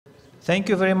Thank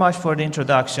you very much for the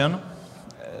introduction.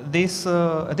 This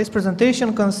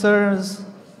presentation concerns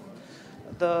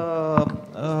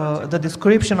the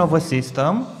description of a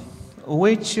system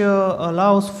which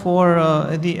allows for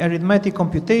the arithmetic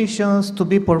computations to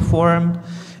be performed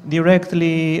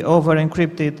directly over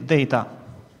encrypted data.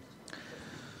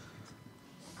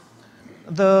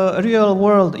 The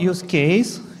real-world use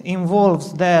case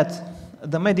involves that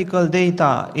the medical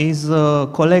data is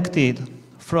collected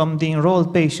from the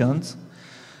enrolled patients.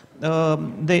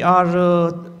 They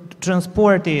are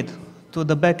transported to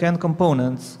the back-end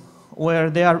components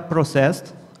where they are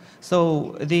processed.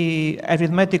 So the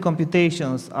arithmetic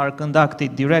computations are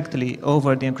conducted directly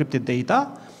over the encrypted data,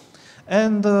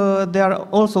 and they are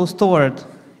also stored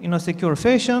in a secure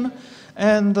fashion,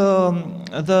 and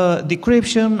the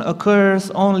decryption occurs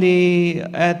only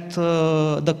at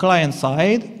the client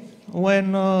side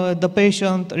when the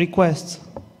patient requests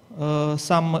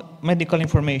some medical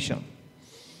information.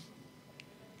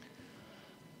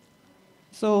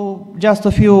 So just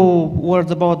a few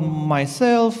words about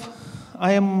myself.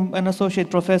 I am an associate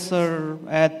professor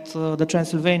at the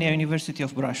Transilvania University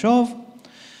of Brasov.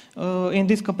 In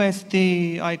this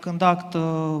capacity, I conduct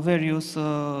various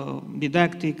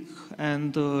didactic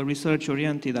and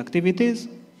research-oriented activities.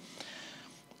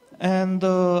 And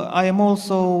I am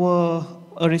also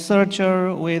a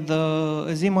researcher with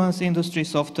Siemens Industry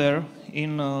Software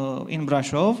in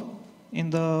Brasov, in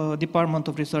the Department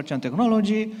of Research and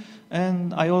Technology,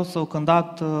 and I also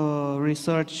conduct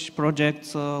research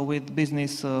projects with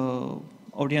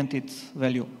business-oriented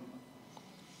value.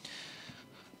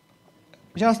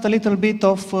 Just a little bit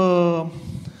of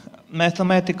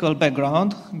mathematical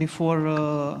background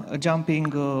before jumping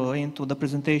into the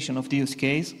presentation of the use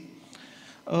case.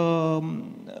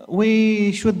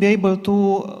 We should be able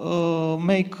to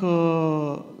make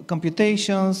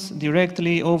computations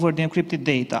directly over the encrypted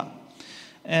data.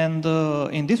 And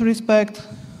in this respect,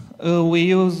 we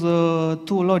use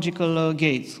two logical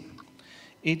gates.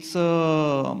 It's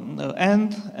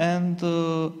AND and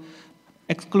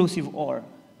exclusive OR,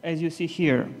 as you see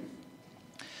here.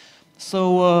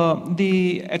 So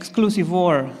the exclusive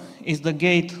OR is the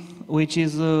gate which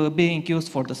is being used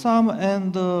for the sum,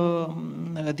 and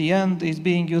the AND is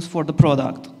being used for the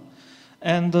product.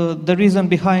 And the reason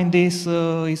behind this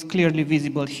is clearly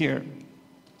visible here.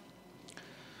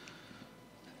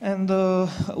 And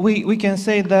we can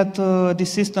say that the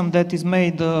system that is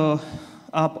made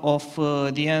up of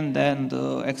the AND and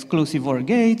exclusive OR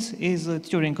gates is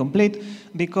Turing complete,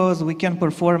 because we can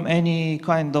perform any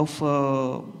kind of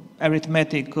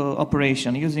arithmetic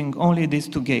operation using only these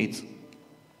two gates.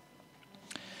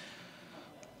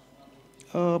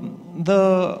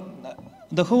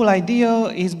 The whole idea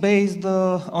is based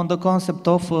on the concept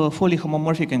of fully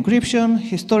homomorphic encryption.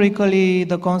 Historically,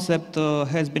 the concept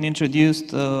has been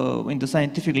introduced in the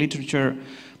scientific literature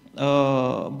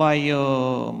by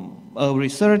a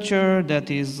researcher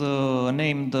that is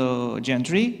named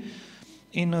Gentry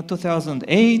in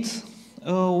 2008,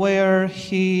 where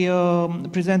he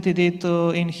presented it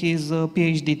in his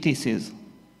PhD thesis.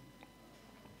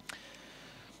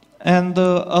 And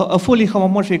a fully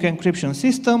homomorphic encryption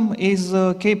system is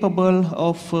capable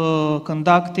of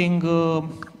conducting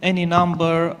any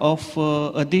number of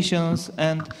additions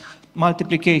and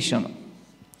multiplication.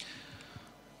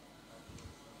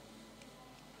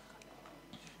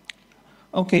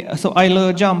 Okay, so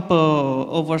I'll jump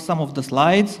over some of the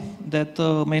slides that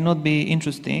may not be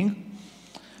interesting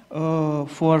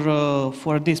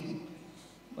for this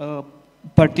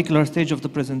particular stage of the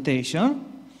presentation.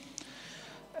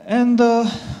 And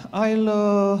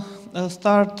I'll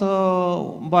start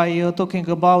by talking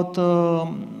about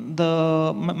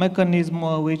the mechanism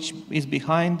which is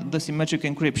behind the symmetric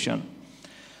encryption.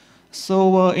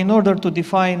 So in order to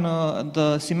define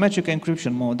the symmetric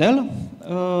encryption model,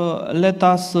 let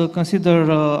us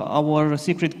consider our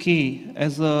secret key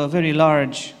as a very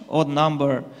large odd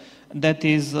number that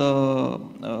is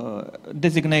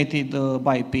designated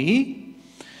by P.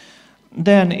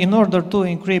 Then, in order to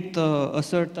encrypt a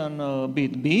certain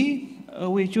bit B,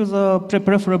 we choose a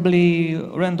preferably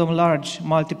random large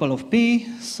multiple of P,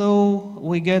 so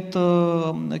we get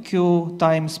Q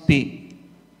times P.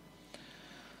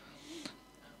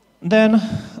 Then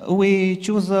we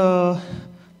choose a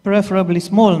preferably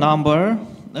small number,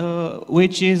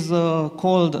 which is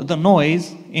called the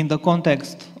noise in the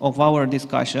context of our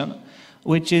discussion,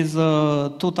 which is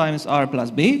 2 times R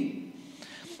plus B.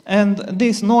 And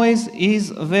this noise is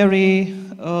very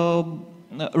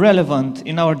relevant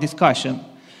in our discussion,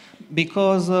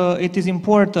 because it is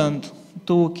important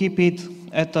to keep it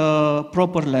at a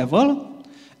proper level,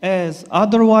 as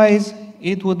otherwise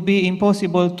it would be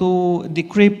impossible to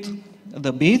decrypt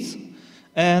the bits,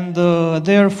 and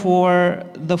therefore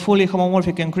the fully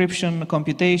homomorphic encryption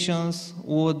computations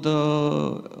would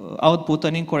output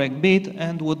an incorrect bit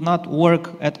and would not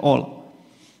work at all.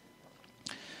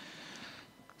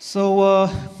 So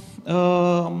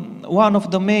one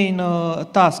of the main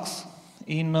tasks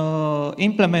in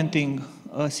implementing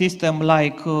a system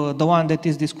like the one that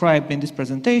is described in this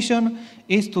presentation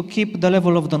is to keep the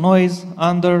level of the noise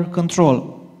under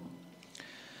control.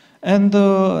 And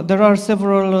there are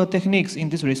several techniques in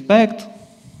this respect.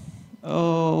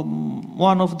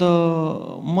 One of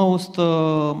the most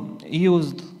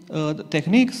used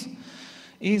techniques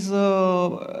is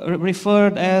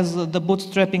referred as the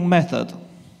bootstrapping method.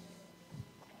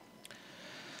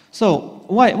 So,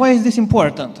 why is this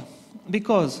important?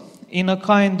 Because in a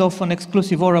kind of an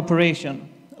exclusive OR operation,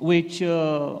 which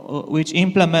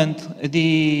implement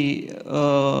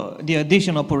the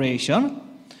addition operation,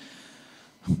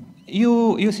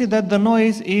 you see that the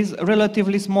noise is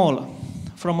relatively small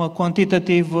from a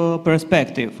quantitative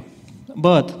perspective.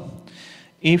 But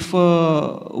if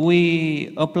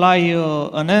we apply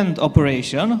an AND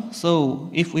operation, so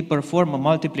if we perform a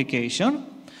multiplication,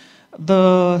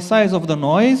 the size of the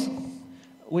noise,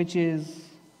 which is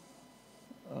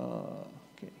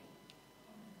okay.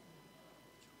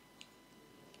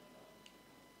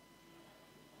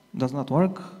 Does not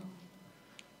work.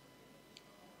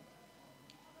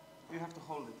 You have to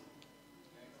hold it.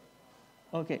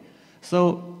 Okay,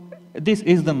 so this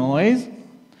is the noise,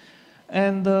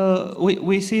 and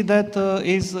we see that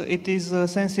it is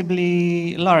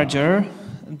sensibly larger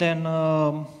than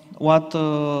what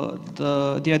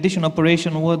the addition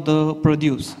operation would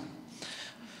produce.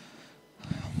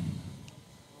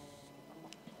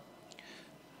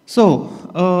 So,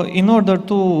 in order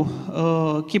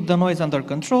to keep the noise under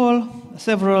control,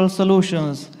 several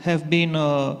solutions have been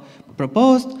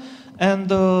proposed, and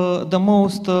the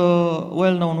most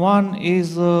well-known one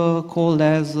is called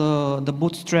as the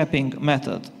bootstrapping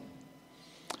method.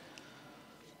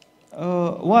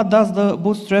 What does the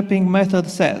bootstrapping method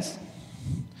says?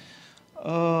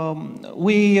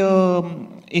 We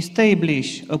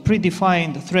establish a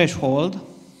predefined threshold,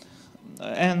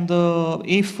 and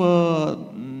if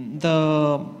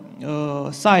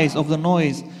the size of the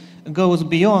noise goes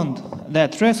beyond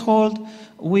that threshold,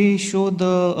 we should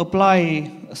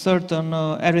apply certain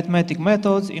arithmetic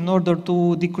methods in order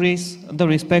to decrease the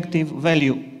respective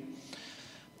value.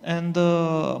 And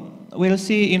we'll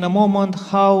see in a moment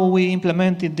how we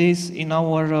implemented this in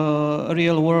our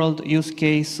real-world use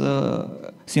case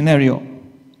scenario.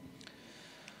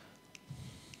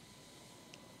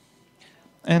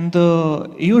 And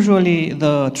usually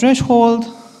the threshold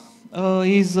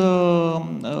is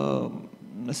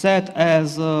set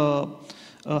as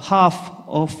half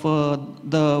of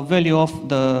the value of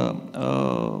the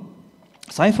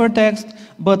ciphertext,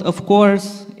 but of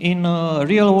course in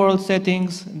real-world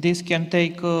settings this can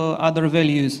take other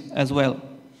values as well.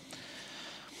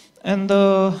 And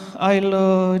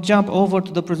I'll jump over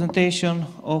to the presentation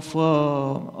of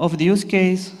the use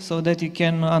case so that you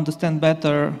can understand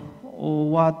better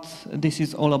what this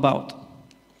is all about.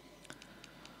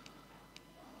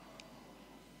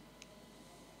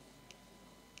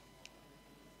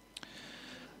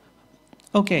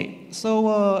 Okay,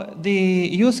 so the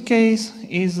use case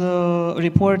is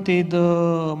reported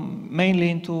mainly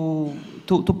into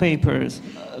two papers.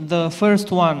 The first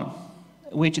one,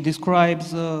 which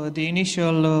describes the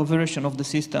initial version of the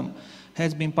system,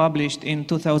 has been published in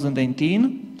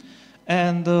 2018.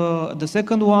 And the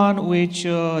second one, which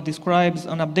describes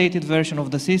an updated version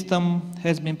of the system,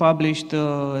 has been published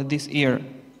this year,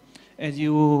 as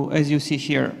you see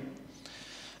here.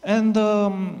 And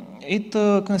it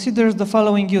considers the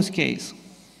following use case.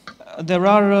 There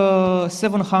are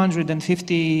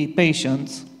 750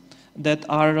 patients that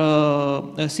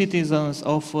are citizens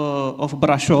of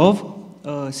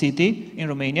Brasov city in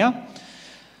Romania.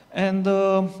 And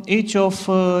each of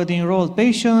the enrolled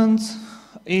patients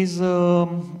is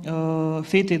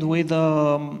fitted with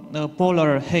a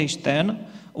Polar H10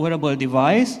 wearable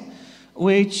device,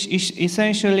 which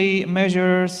essentially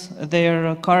measures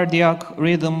their cardiac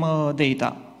rhythm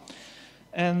data.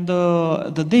 And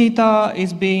the data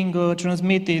is being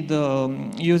transmitted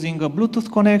using a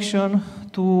Bluetooth connection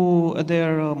to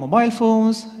their mobile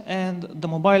phones, and the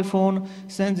mobile phone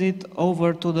sends it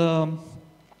over to the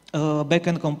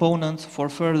backend components for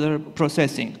further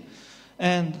processing.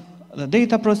 And the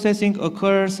data processing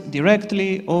occurs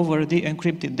directly over the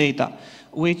encrypted data,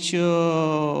 which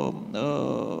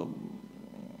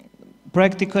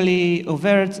practically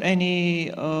averts any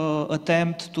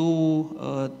attempt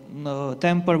to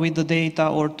tamper with the data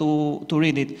or to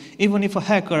read it. Even if a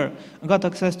hacker got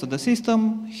access to the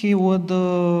system, he would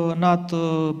not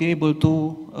be able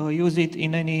to use it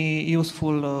in any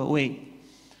useful way.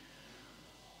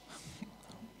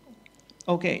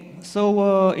 Okay,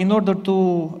 so in order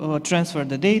to transfer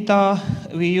the data,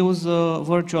 we use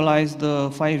virtualized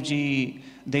 5G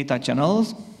data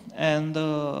channels. And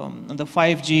the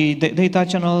 5G data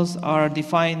channels are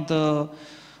defined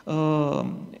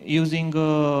using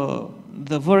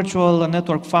the virtual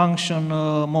network function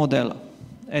model,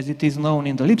 as it is known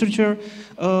in the literature.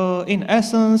 In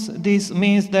essence, this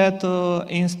means that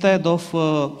instead of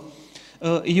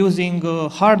using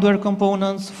hardware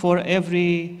components for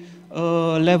every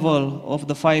level of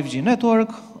the 5G network,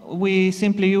 we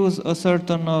simply use a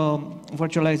certain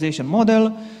virtualization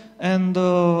model. And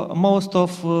most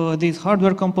of these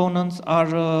hardware components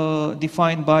are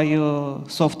defined by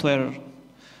software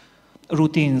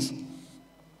routines.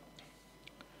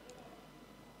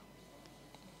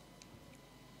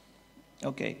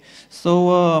 Okay,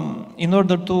 so in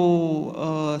order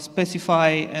to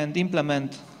specify and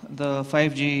implement the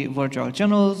 5G virtual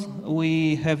channels,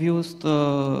 we have used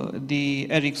the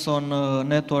Ericsson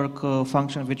network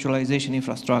function virtualization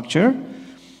infrastructure.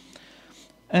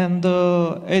 And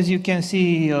as you can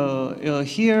see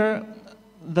here,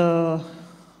 the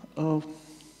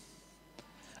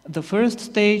first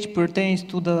stage pertains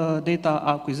to the data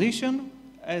acquisition,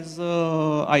 as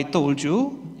I told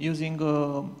you, using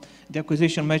the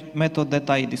acquisition method that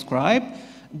I described.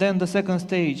 Then the second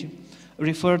stage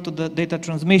refers to the data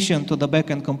transmission to the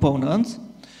backend components.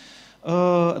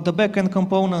 The backend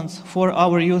components for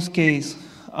our use case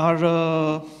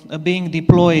are being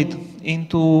deployed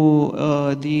into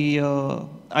the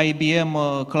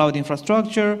IBM cloud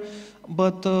infrastructure,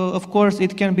 but of course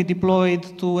it can be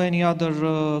deployed to any other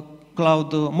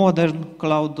modern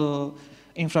cloud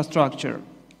infrastructure.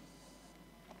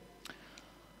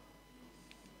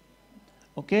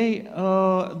 Okay,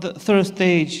 the third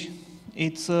stage,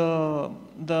 it's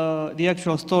the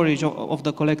actual storage of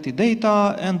the collected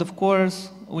data, and of course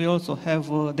we also have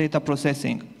data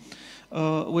processing.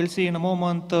 We'll see in a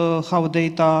moment how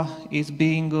data is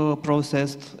being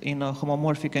processed in a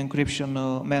homomorphic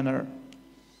encryption manner.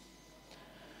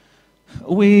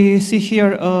 We see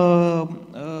here a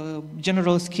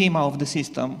general schema of the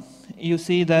system. You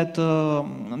see that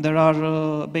there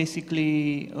are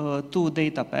basically two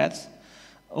data paths.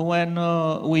 When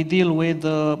we deal with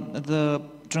the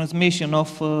transmission of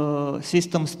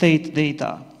system state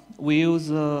data, we use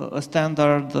a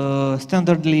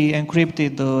standardly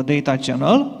encrypted data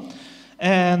channel.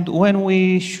 And when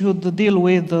we should deal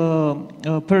with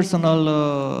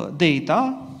personal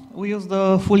data, we use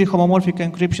the fully homomorphic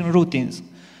encryption routines.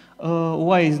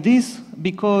 Why is this?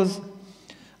 Because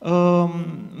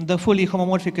the fully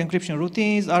homomorphic encryption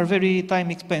routines are very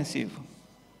time expensive.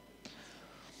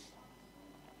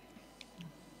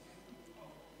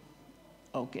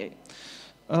 Okay.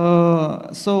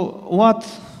 So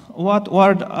what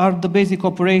are the basic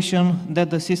operations that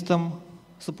the system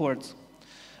supports?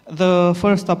 The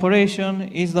first operation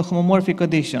is the homomorphic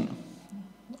addition.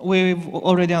 We've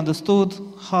already understood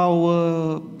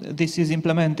how this is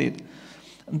implemented.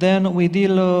 Then we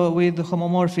deal with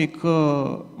homomorphic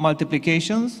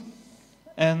multiplications,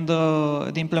 and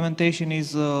the implementation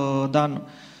is done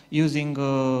using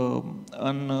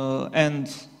an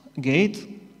AND gate.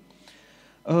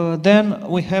 Then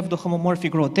we have the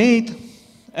homomorphic rotate.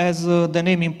 As the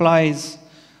name implies,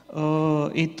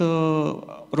 it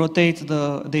rotates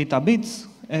the data bits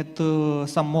at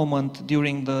some moment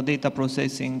during the data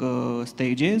processing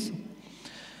stages.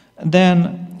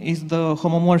 Then is the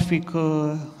homomorphic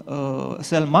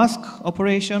cell mask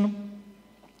operation,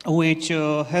 which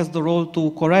has the role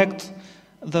to correct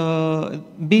the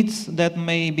bits that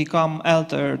may become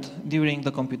altered during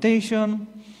the computation.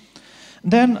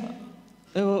 Then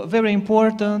very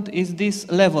important is this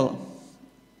level,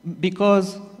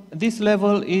 because this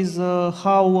level is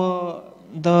how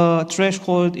the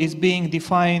threshold is being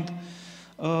defined.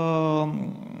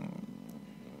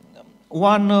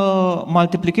 One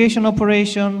multiplication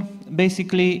operation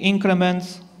basically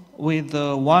increments with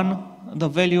 1 the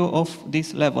value of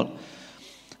this level.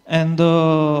 And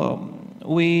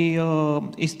we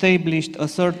established a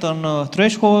certain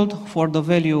threshold for the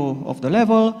value of the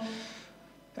level.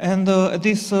 And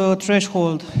this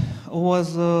threshold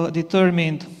was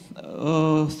determined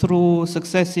through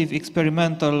successive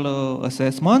experimental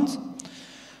assessments.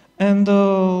 And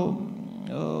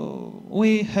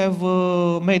we have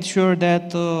made sure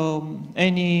that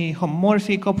any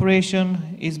homomorphic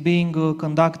operation is being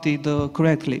conducted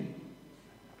correctly.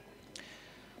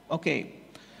 Okay.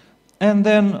 And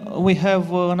then we have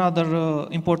another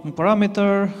important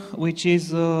parameter, which is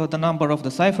the number of the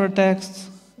ciphertexts,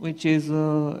 which is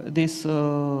this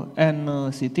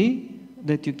NCT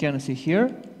that you can see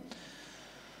here.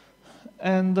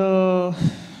 And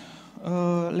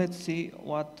let's see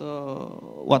what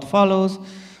follows.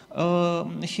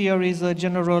 Here is a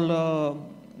general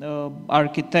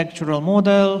architectural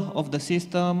model of the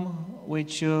system,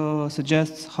 which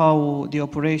suggests how the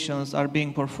operations are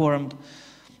being performed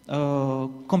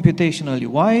computationally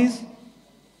wise.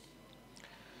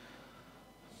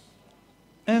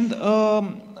 And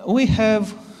we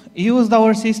have used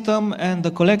our system and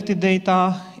the collected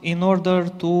data in order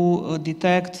to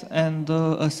detect and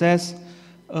assess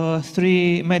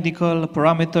 3 medical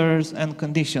parameters and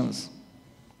conditions.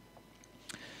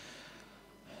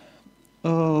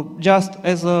 Just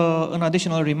as an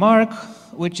additional remark,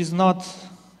 which is not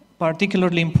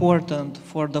particularly important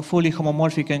for the fully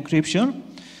homomorphic encryption,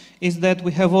 is that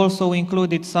we have also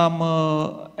included some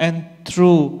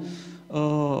and-true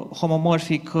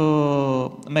homomorphic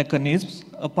mechanisms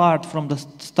apart from the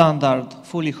standard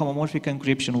fully homomorphic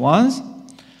encryption ones.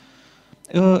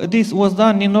 This was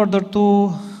done in order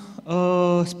to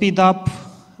speed up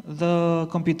the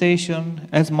computation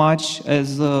as much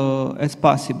as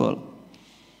possible.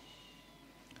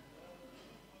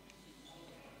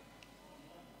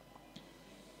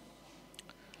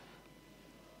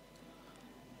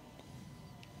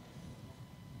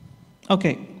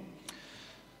 Okay.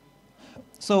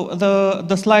 So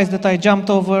the slides that I jumped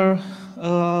over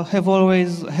have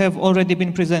already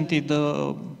been presented,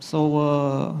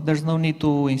 so there's no need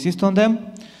to insist on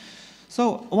them.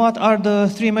 So what are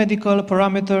the 3 medical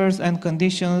parameters and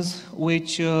conditions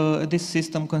which this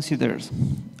system considers?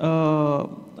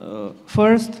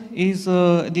 First is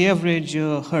the average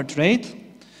heart rate,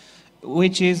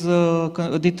 which is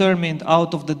determined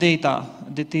out of the data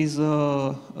that is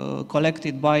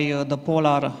collected by the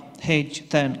polar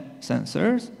H10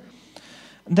 sensors.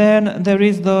 Then there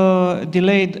is the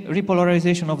delayed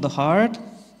repolarization of the heart.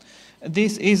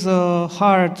 This is a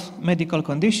hard medical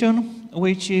condition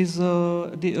which is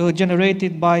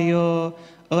generated by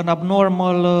an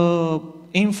abnormal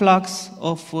influx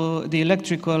of the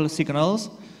electrical signals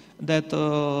that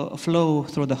flow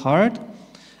through the heart.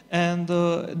 And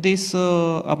this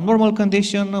abnormal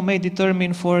condition may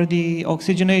determine for the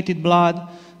oxygenated blood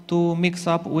to mix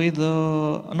up with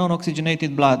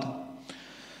non-oxygenated blood.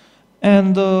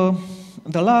 And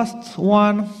the last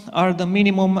one are the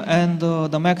minimum and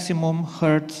the maximum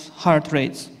heart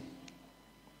rates.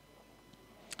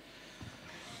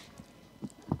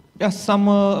 Just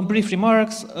some brief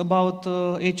remarks about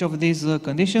each of these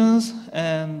conditions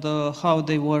and how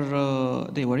they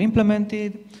were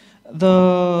implemented.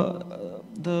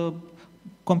 The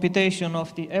computation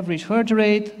of the average heart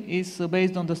rate is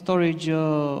based on the storage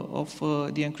of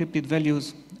the encrypted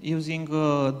values using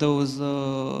those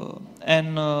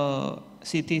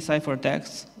NCT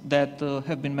ciphertexts that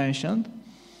have been mentioned.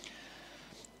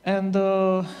 And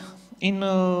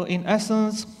in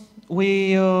essence,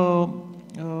 we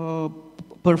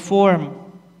perform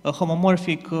a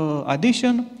homomorphic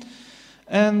addition,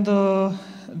 and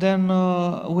then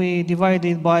we divide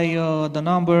it by the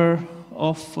number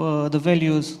of the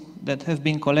values that have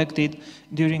been collected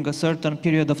during a certain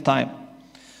period of time.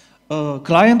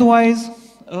 Client-wise,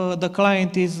 the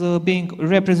client is being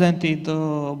represented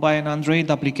by an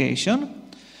Android application,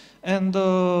 and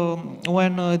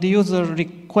when the user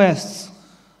requests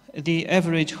the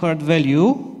average heart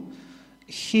value,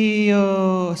 he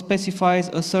specifies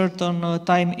a certain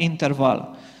time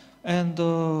interval. And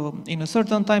in a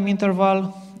certain time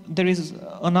interval, there is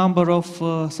a number of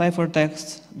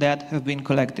ciphertexts that have been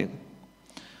collected.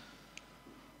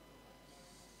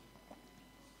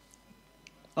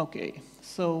 Okay,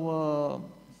 so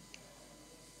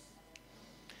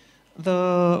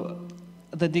the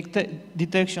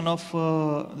detection of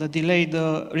the delayed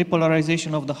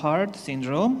repolarization of the heart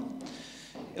syndrome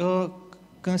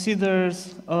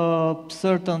considers a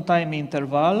certain time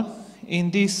interval.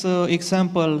 In this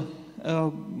example,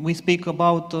 we speak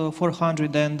about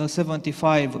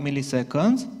 475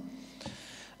 milliseconds.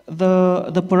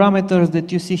 The parameters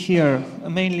that you see here,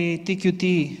 mainly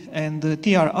TQT and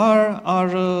TRR,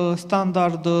 are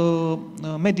standard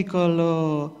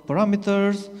medical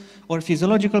parameters or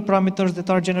physiological parameters that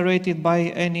are generated by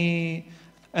any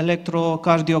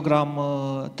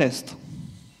electrocardiogram test.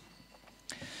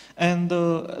 And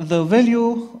the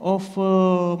value of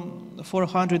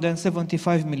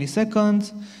 475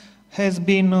 milliseconds has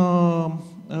been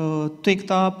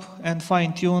tweaked up and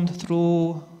fine-tuned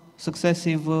through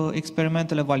successive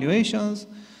experimental evaluations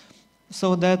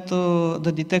so that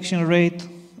the detection rate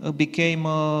became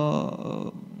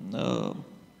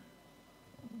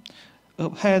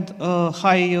had a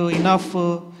high enough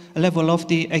level of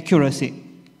the accuracy.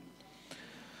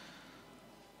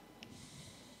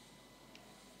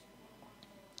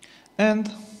 And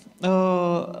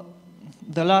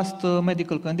the last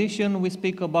medical condition, we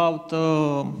speak about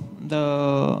the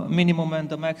minimum and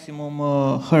the maximum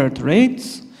heart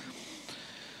rates.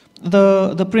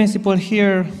 The principle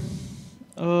here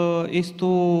is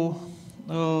to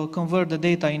convert the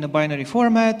data in a binary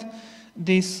format.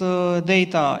 This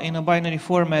data in a binary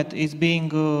format is being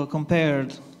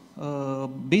compared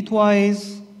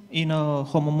bitwise in a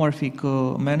homomorphic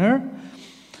manner.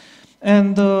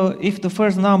 And if the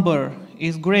first number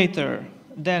is greater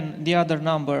than the other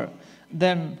number,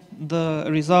 then the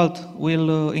result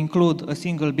will include a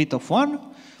single bit of 1.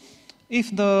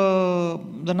 If the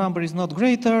number is not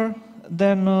greater,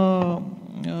 then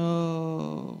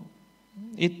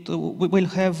it will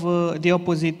have the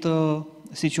opposite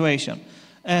situation.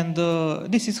 And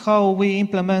this is how we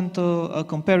implement a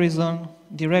comparison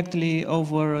directly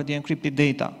over the encrypted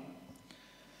data.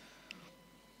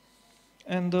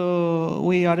 And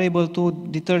we are able to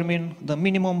determine the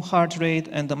minimum heart rate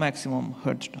and the maximum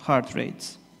heart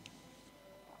rates.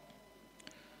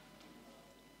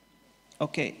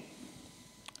 Okay.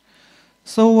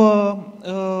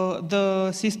 So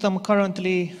the system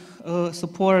currently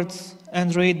supports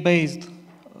Android-based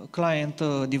client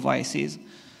devices,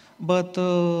 but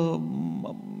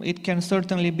it can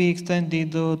certainly be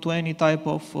extended to any type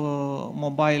of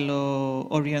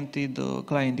mobile-oriented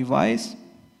client device.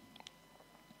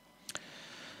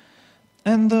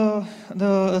 And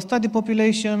the study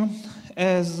population,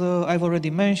 as I've already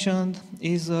mentioned,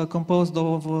 is composed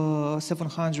of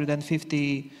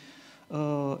 750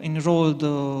 enrolled,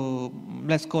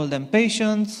 let's call them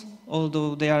patients,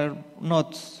 although they are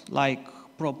not like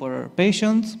proper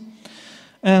patients.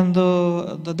 And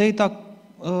the data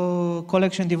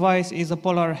collection device is a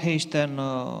Polar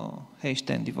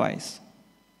H10 device.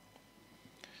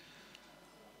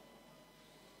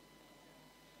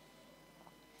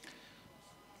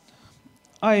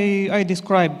 I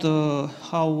described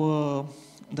how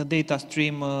the data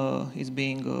stream is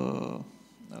being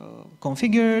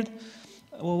configured,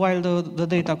 while the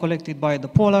data collected by the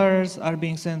polars are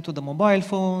being sent to the mobile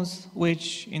phones,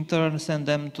 which in turn send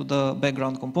them to the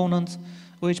background components,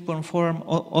 which perform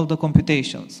all the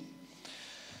computations.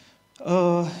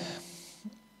 The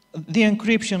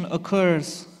encryption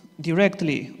occurs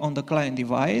directly on the client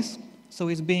device, so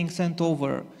it's being sent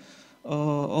over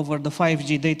the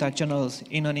 5G data channels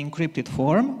in an encrypted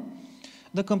form.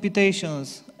 The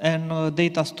computations and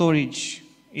data storage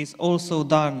is also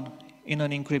done in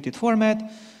an encrypted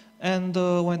format, and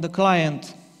when the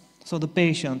client, so the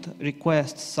patient,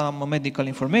 requests some medical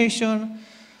information,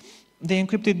 the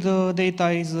encrypted data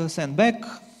is sent back,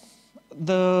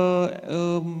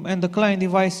 and the client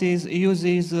devices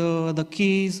uses the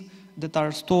keys that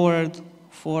are stored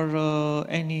for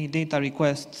any data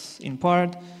requests in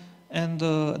part, and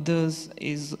thus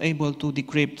is able to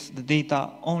decrypt the data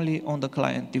only on the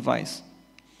client device.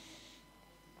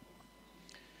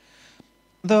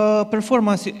 The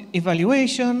performance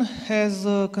evaluation has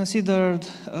considered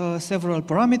several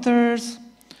parameters.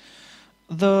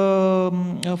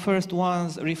 The first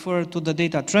ones refer to the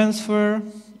data transfer.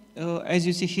 As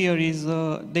you see here is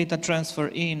data transfer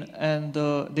in and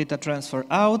data transfer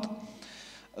out.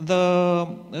 The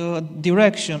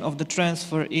direction of the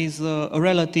transfer is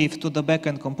relative to the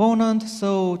backend component.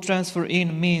 So transfer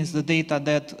in means the data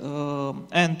that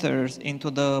enters into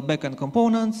the backend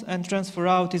components, and transfer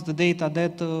out is the data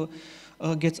that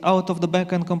gets out of the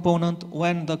backend component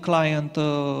when the client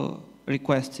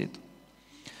requests it.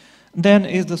 Then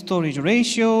is the storage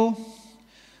ratio.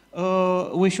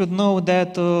 We should know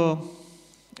that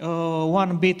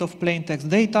 1 bit of plain text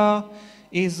data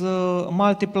is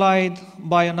multiplied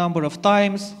by a number of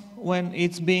times when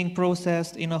it's being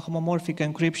processed in a homomorphic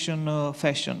encryption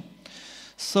fashion.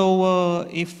 So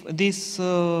if this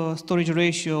storage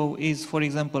ratio is, for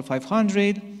example,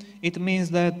 500, it means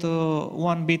that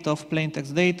 1 bit of plain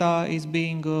text data is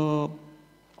being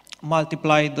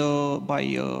multiplied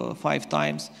by 5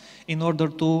 times in order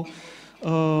to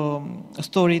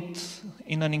store it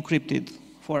in an encrypted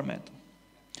format.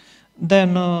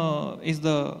 Then is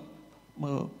the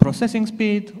processing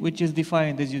speed, which is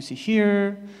defined as you see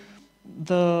here,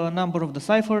 the number of the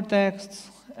ciphertexts,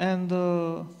 and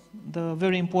the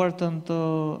very important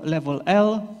level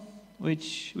L,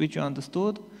 which you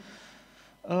understood.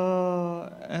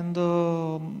 And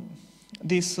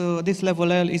this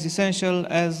level L is essential,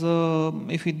 as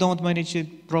if we don't manage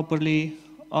it properly,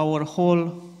 our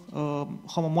whole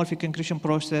homomorphic encryption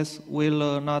process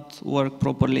will not work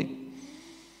properly.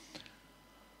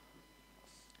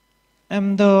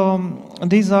 And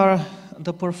these are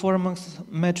the performance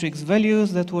metrics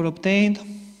values that were obtained.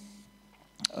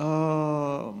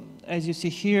 As you see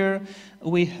here,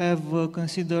 we have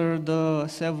considered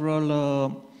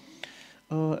several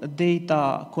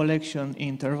data collection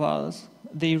intervals.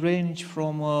 They range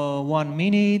from 1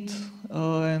 minute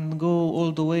and go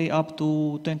all the way up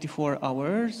to 24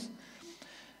 hours.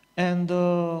 And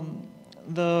on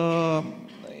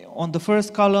the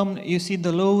first column, you see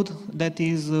the load that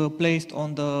is placed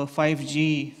on the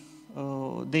 5G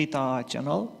data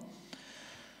channel,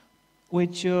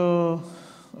 which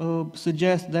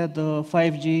suggests that the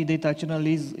 5G data channel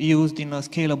is used in a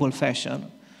scalable fashion.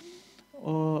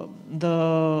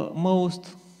 The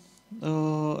most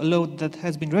load that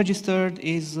has been registered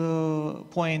is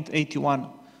 0.81,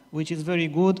 which is very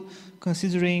good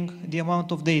considering the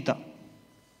amount of data.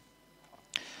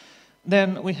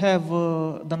 Then we have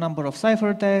the number of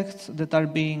ciphertexts that are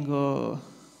being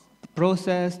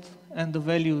processed and the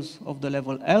values of the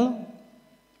level L,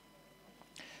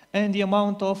 and the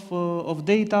amount of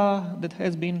data that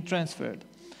has been transferred.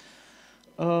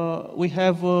 We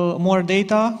have more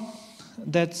data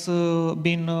that's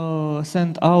been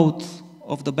sent out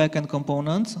of the backend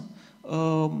components.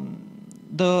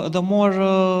 The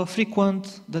more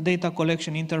frequent the data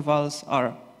collection intervals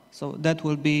are. So that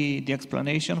will be the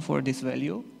explanation for this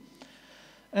value.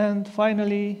 And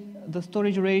finally, the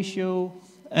storage ratio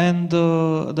and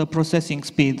the processing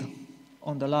speed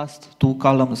on the last two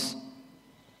columns.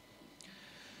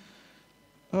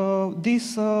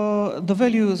 The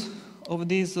values of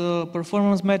these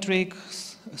performance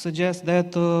metrics suggest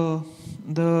that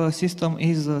the system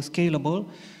is scalable,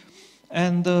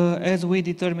 and as we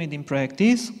determined in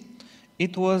practice,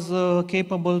 it was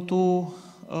capable to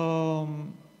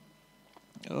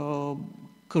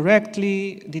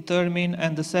correctly determine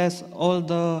and assess all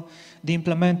the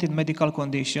implemented medical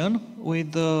condition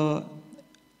with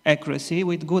accuracy,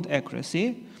 with good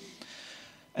accuracy,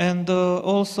 and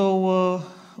also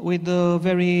with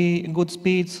very good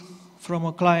speeds from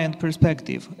a client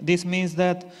perspective. This means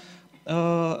that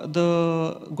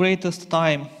the greatest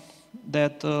time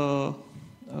that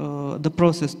the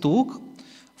process took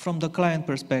from the client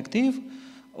perspective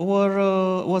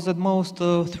was at most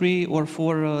 3 or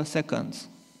 4 seconds,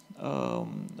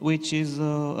 which is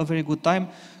a very good time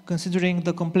considering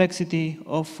the complexity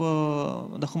of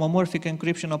the homomorphic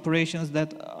encryption operations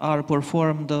that are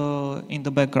performed in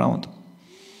the background.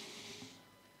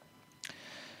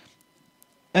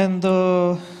 And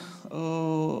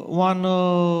one,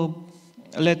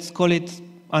 let's call it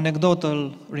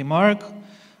anecdotal remark,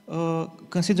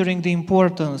 considering the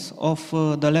importance of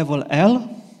the level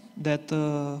L that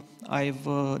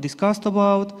I've discussed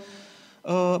about,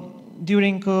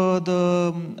 during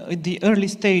the early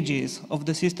stages of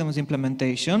the system's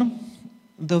implementation,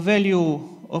 the value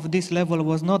of this level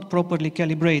was not properly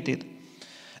calibrated.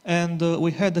 And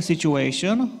we had a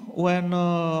situation when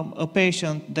a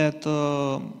patient that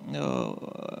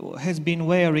has been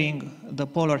wearing the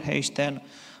Polar H10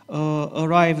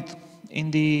 arrived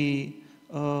in the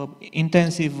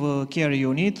intensive care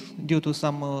unit due to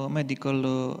some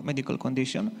medical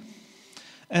condition.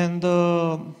 And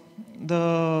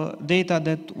the data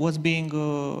that was being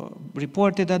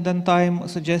reported at that time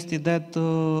suggested that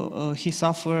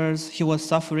he was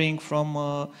suffering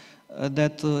from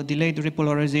that delayed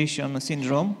repolarization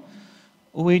syndrome,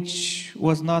 which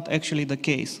was not actually the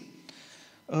case.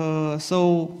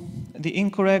 So the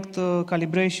incorrect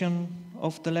calibration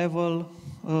of the level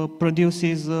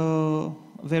produces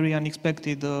very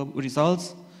unexpected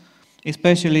results,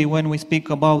 especially when we speak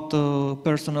about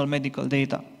personal medical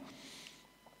data.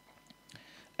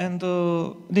 And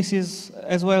this is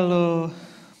as well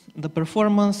the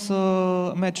performance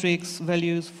metrics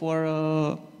values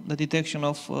for the detection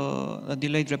of a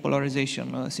delayed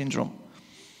repolarization syndrome.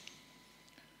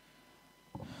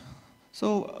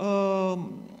 So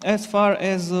as far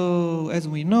as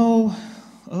we know,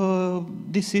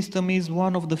 this system is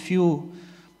one of the few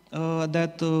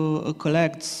that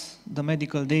collects the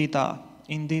medical data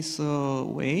in this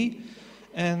way,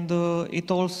 and it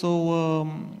also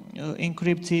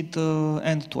encrypts it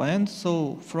end-to-end,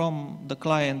 so from the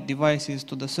client devices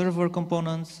to the server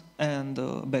components and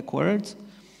backwards,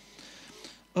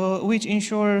 which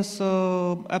ensures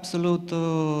absolute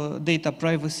data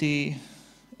privacy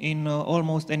in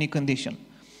almost any condition.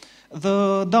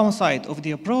 The downside of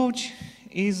the approach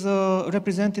is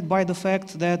represented by the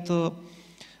fact that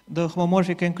the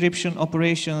homomorphic encryption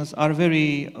operations are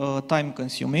very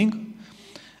time-consuming,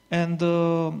 and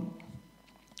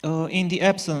in the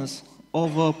absence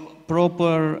of a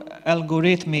proper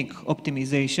algorithmic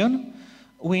optimization,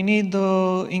 we need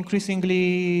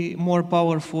increasingly more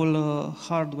powerful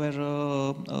hardware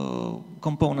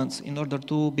components in order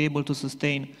to be able to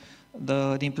sustain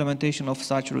the implementation of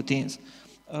such routines.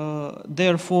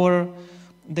 Therefore,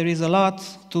 there is a lot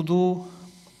to do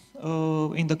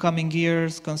in the coming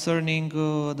years concerning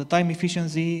the time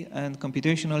efficiency and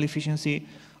computational efficiency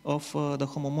of the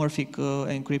homomorphic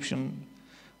encryption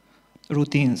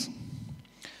routines.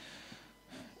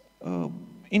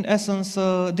 In essence,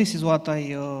 this is what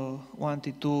I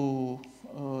wanted to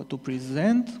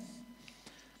present,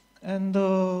 and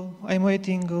I'm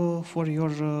waiting for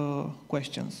your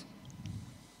questions.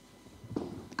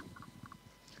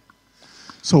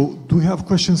 So, do we have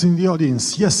questions in the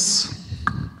audience? Yes.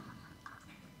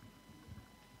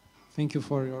 Thank you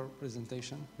for your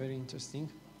presentation, very interesting.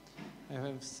 I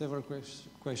have several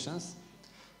questions.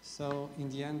 So, in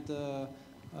the end,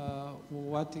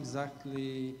 what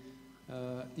exactly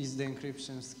is the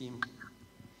encryption scheme?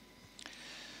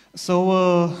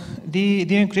 So, the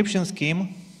encryption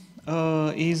scheme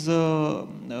is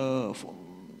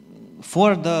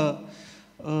for the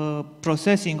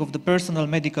processing of the personal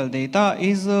medical data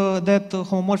is that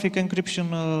homomorphic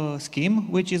encryption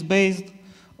scheme, which is based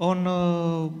on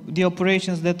the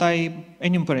operations that I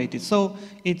enumerated. So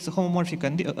it's homomorphic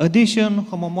addition,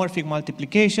 homomorphic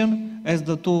multiplication as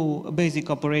the two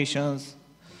basic operations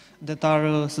that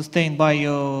are sustained by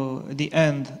the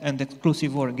AND and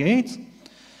exclusive OR gates.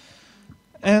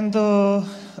 And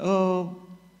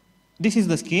this is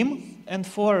the scheme. And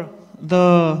for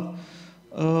the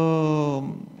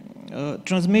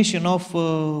transmission of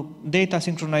data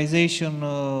synchronization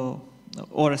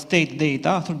or state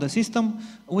data through the system,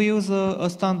 we use a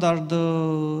standard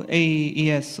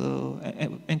AES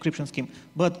encryption scheme.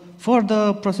 But for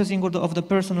the processing of the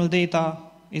personal data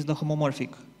is the homomorphic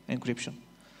encryption.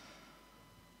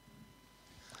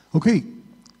 Okay.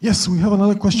 Yes, we have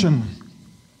another question.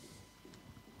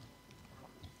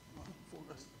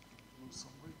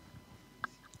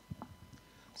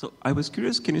 So I was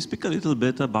curious, can you speak a little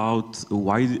bit about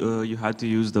why you had to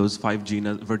use those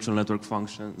 5G virtual network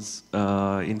functions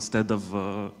instead of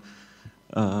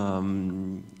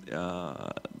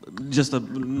just a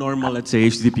normal, let's say,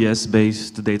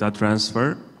 HTTPS-based data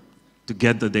transfer to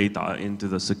get the data into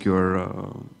the secure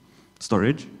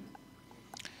storage?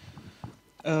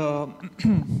 So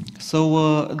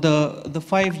the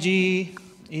 5G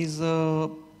is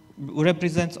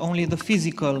represents only the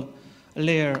physical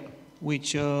layer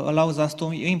which allows us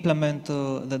to implement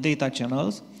the data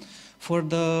channels. For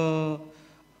the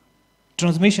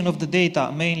transmission of the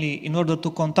data, mainly in order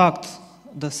to contact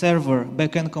the server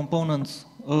backend components,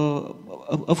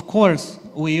 of course,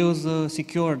 we use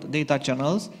secured data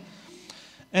channels.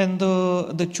 And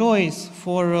the choice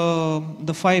for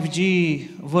the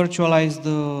 5G virtualized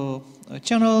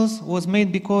channels was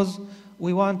made because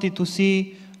we wanted to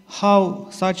see how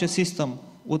such a system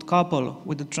would couple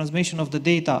with the transmission of the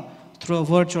data through a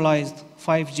virtualized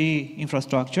 5G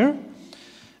infrastructure,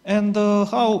 and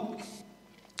how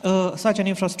such an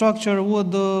infrastructure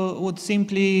would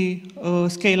simply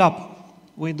scale up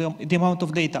with the amount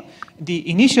of data. The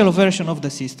initial version of the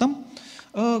system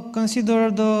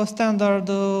considered standard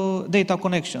data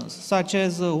connections, such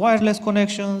as wireless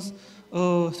connections,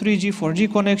 3G,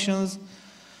 4G connections,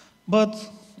 but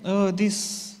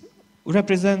this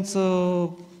represents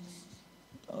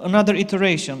another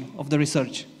iteration of the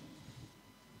research.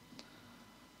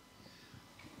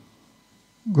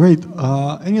 Great.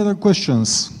 Any other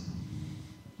questions?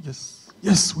 Yes.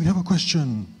 Yes, we have a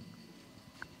question.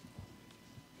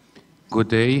 Good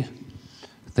day.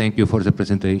 Thank you for the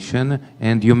presentation.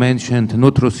 And you mentioned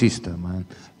neutral system.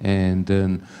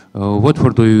 And what for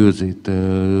do you use it?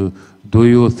 Do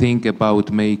you think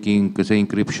about making the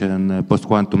encryption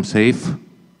post-quantum safe?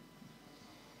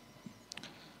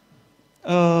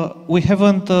 We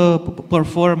haven't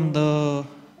performed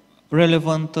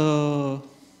relevant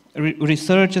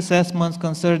research assessments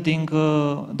concerning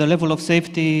the level of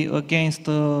safety against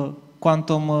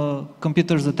quantum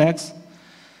computers attacks.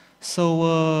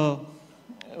 So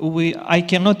I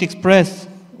cannot express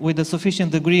with a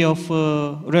sufficient degree of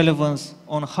relevance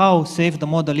on how safe the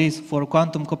model is for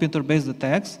quantum computer-based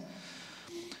attacks.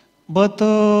 But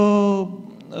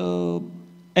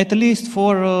at least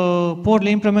for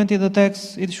poorly implemented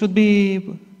attacks, it should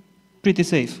be pretty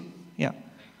safe. Yeah.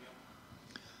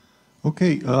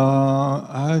 Okay,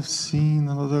 I've seen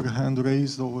another hand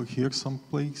raised over here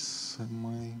someplace. Am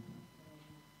I?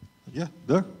 Yeah,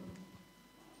 there.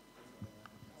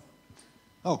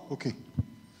 Oh, okay.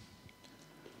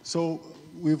 So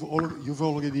you've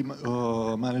already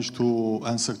managed to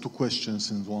answer 2 questions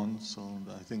in one, so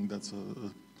I think that's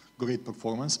a great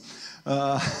performance.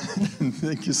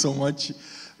 Thank you so much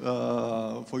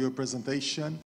for your presentation.